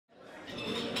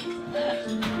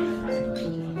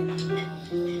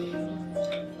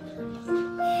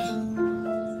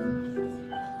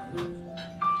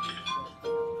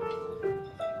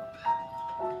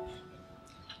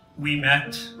We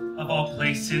met, of all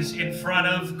places, in front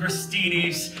of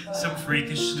Gristini's, some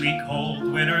freakishly cold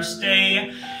winter's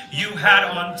day. You had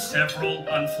on several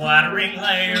unflattering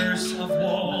layers of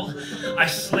wool. I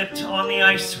slipped on the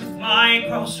ice with my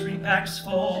grocery bags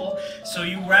full. So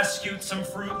you rescued some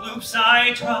Fruit Loops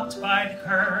I dropped by the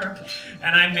curb.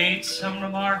 And I made some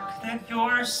remark that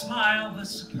your smile was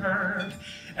superb.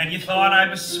 And you thought I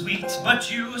was sweet,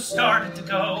 but you started to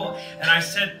go. And I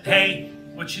said, hey,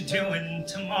 what you doing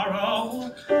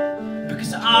tomorrow?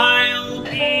 Because I'll be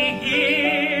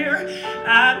here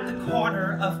at the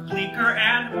corner of Bleecker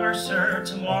and Mercer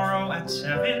tomorrow at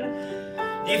 7.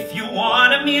 If you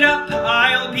want to meet up,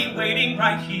 I'll be waiting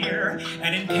right here.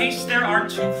 And in case there are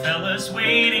two fellas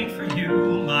waiting for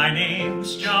you, my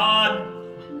name's John.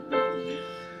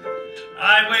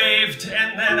 I waved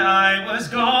and then I was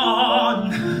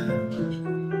gone.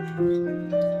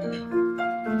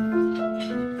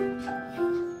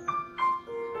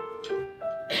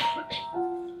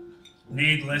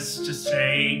 Needless to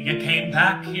say, you came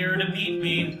back here to meet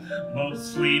me,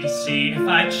 mostly to see if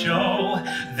I'd show.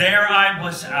 There I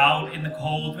was out in the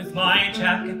cold with my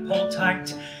jacket pulled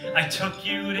tight. I took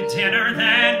you to dinner,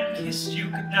 then kissed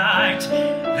you goodnight.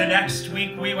 The next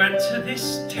week we went to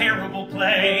this terrible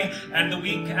play, and the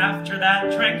week after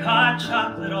that drank hot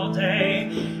chocolate all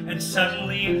day. And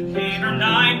suddenly 8 or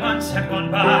 9 months had gone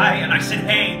by, and I said,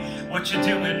 hey, what you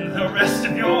doing the rest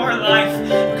of your life?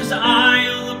 Because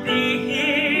I'll be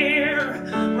here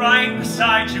right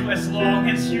beside you as long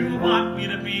as you want me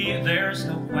to be. There's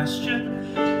no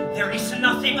question. There is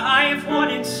nothing I've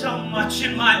wanted so much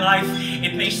in my life.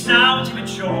 It may sound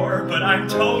immature, but I'm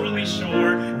totally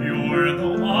sure you're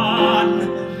the one.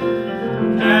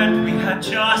 And we had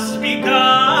just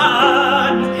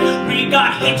begun. We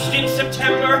got hitched in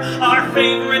September, our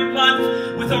favorite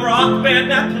month, with a rock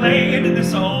band that played in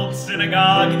this old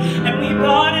synagogue. And we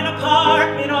bought an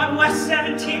apartment on West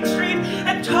 17th Street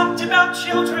and talked about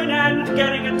children and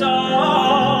getting a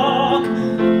dog.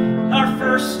 Our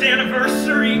first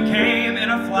anniversary came in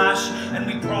a flash, and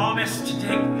we promised to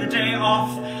take the day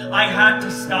off. I had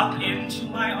to stop into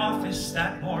my office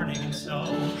that morning, so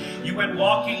you went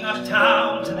walking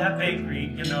uptown to that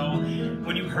bakery, you know,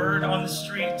 when you heard on the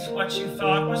street what you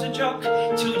thought was a joke,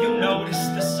 till you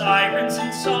noticed the sirens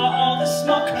and saw all the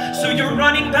smoke. So you're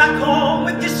running back home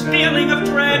with this feeling of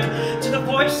dread, to the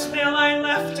voicemail I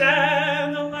left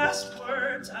and the last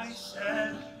words I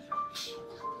said.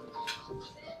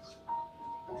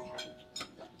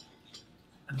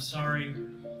 I'm sorry,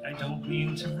 I don't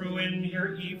mean to ruin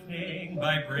your evening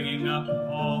by bringing up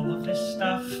all of this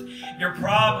stuff. You're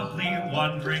probably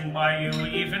wondering why you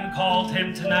even called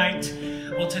him tonight.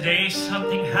 Well, today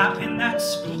something happened that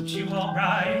spooked you all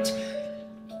right.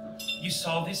 You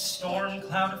saw this storm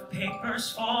cloud of papers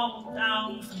fall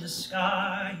down from the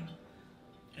sky,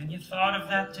 and you thought of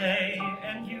that day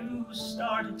and you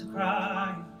started to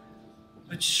cry.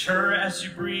 But sure as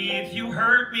you breathe, you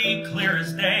heard me clear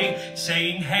as day,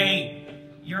 saying, hey,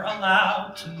 you're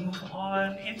allowed to move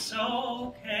on, it's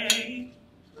okay.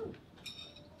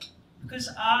 Because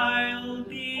I'll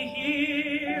be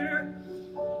here.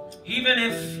 Even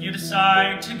if you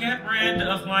decide to get rid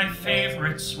of my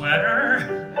favorite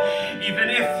sweater, even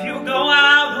if you go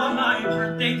out on my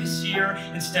birthday this year,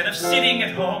 instead of sitting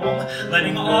at home,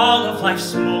 letting all of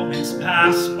life's moments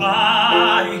pass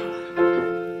by.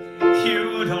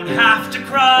 You don't have to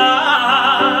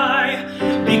cry,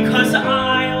 because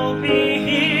I'll be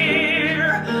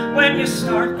here when you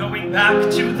start going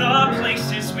back to the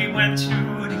places we went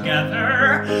to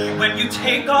together. When you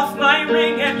take off my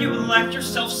ring and you let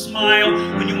yourself smile.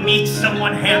 When you meet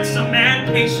someone handsome and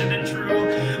patient and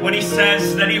true. When he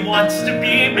says that he wants to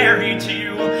be married to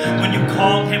you. When you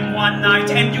call him one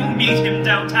night and you meet him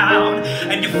downtown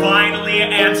and you finally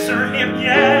answer him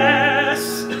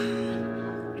yes.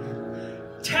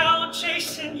 Tell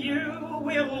Jason you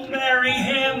will marry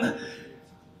him.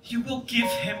 You will give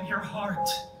him your heart.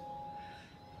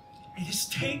 It has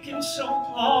taken so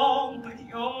long, but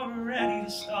you're ready to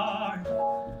start.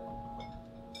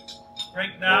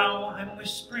 Right now, I'm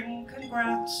whispering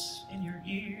congrats in your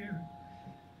ear,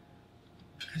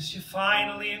 'cause you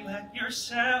finally let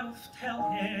yourself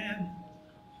tell him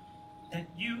that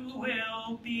you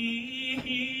will be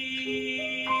here.